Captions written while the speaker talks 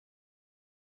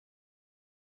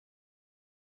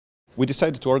We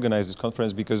decided to organize this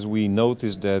conference because we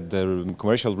noticed that the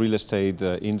commercial real estate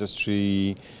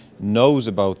industry knows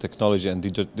about technology and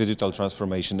digital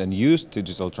transformation and use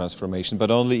digital transformation,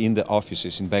 but only in the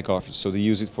offices, in back office. So they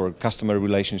use it for customer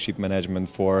relationship management,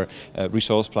 for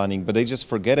resource planning, but they just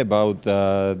forget about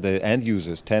the end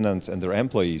users, tenants and their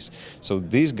employees. So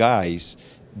these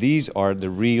are the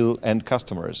real end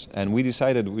customers, and we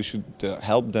decided we should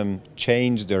help them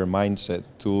change their mindset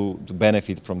to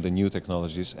benefit from the new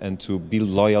technologies and to build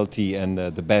loyalty and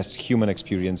the best human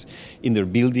experience in their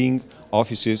building,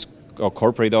 offices, or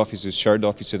corporate offices, shared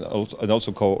offices, and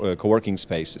also co-working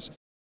spaces.